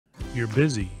You're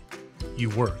busy. You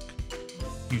work.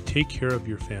 You take care of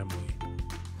your family.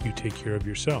 You take care of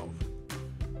yourself.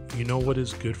 You know what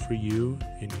is good for you,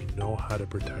 and you know how to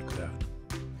protect that.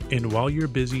 And while you're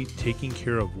busy taking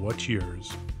care of what's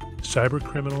yours, cyber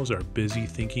criminals are busy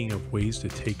thinking of ways to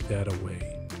take that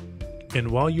away.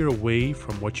 And while you're away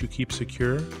from what you keep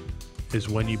secure is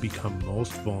when you become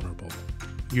most vulnerable.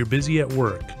 You're busy at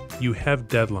work. You have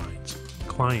deadlines,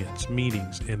 clients,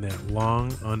 meetings, and that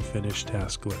long unfinished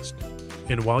task list.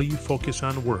 And while you focus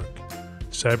on work,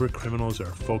 cyber criminals are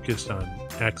focused on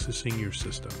accessing your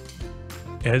system.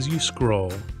 As you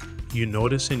scroll, you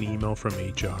notice an email from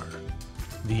HR.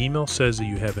 The email says that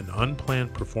you have an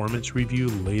unplanned performance review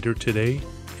later today,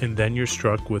 and then you're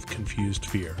struck with confused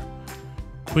fear.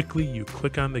 Quickly, you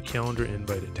click on the calendar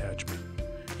invite attachment.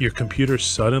 Your computer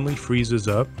suddenly freezes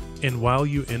up, and while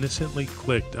you innocently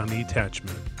clicked on the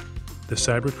attachment, the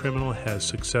cybercriminal has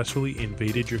successfully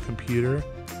invaded your computer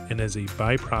and as a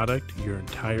byproduct, your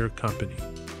entire company.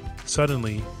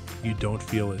 Suddenly, you don't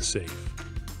feel as safe.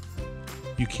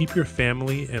 You keep your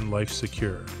family and life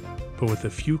secure, but with a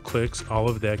few clicks, all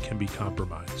of that can be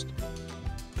compromised.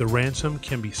 The ransom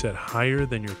can be set higher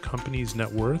than your company's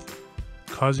net worth,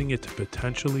 causing it to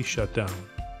potentially shut down.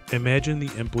 Imagine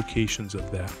the implications of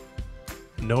that.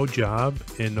 No job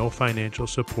and no financial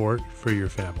support for your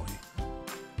family.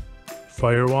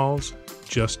 Firewalls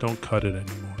just don't cut it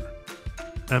anymore.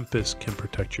 EMPIST can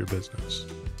protect your business.